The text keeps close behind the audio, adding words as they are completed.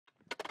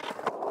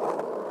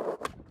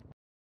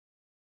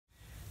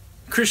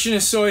Christian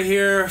Hosoi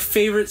here.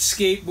 Favorite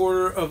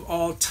skateboarder of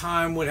all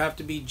time would have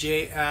to be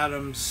Jay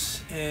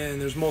Adams,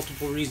 and there's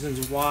multiple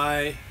reasons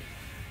why,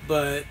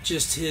 but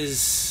just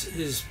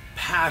his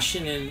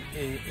passion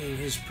and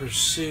his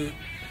pursuit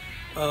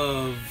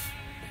of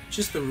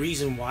just the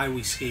reason why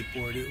we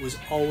skateboard. It was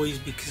always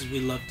because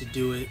we loved to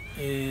do it,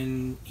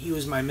 and he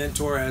was my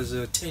mentor as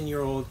a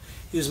 10-year-old.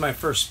 He was my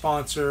first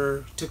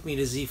sponsor, took me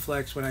to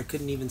Z-Flex when I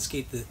couldn't even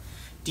skate the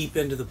deep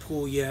end of the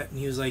pool yet, and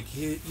he was like,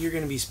 you're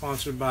going to be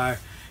sponsored by,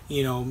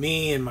 you know,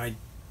 me and my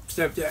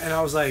stepdad. And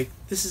I was like,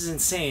 this is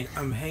insane.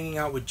 I'm hanging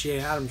out with Jay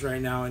Adams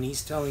right now, and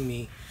he's telling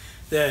me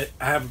that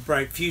I have a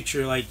bright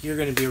future, like, you're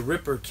going to be a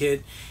ripper,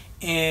 kid.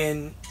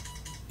 And,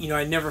 you know,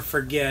 I never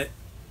forget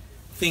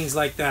things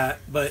like that.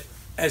 But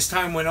as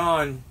time went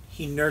on,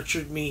 he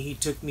nurtured me, he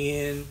took me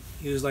in,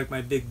 he was like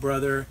my big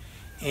brother,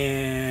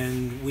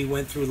 and we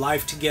went through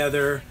life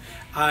together.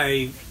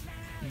 I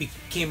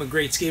became a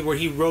great skateboarder.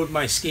 He rode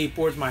my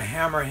skateboards, my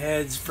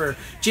hammerheads. For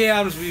Jay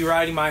Adams to be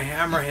riding my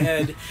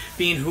hammerhead,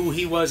 being who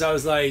he was, I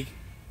was like,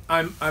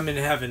 I'm in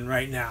heaven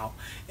right now.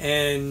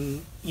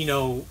 And, you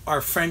know,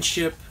 our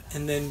friendship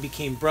and then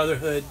became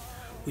brotherhood.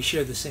 We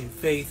shared the same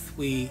faith.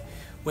 We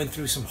went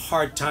through some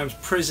hard times,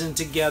 prison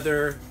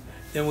together.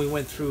 Then we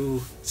went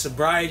through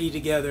sobriety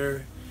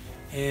together.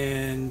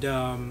 And,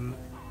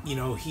 you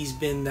know, he's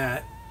been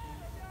that,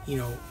 you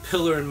know,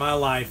 pillar in my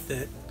life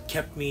that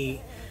kept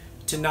me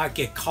to not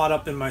get caught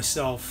up in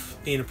myself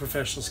being a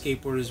professional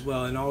skateboarder as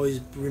well, and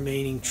always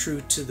remaining true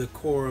to the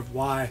core of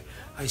why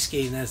I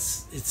skate. And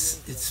that's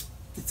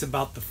it's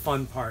about the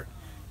fun part.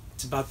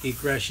 It's about the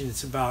aggression.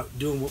 It's about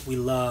doing what we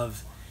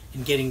love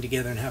and getting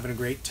together and having a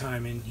great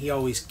time. And he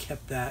always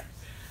kept that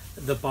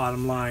the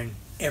bottom line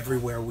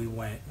everywhere we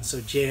went. And so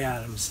Jay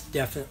Adams,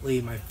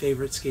 definitely my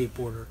favorite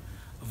skateboarder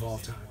of all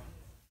time.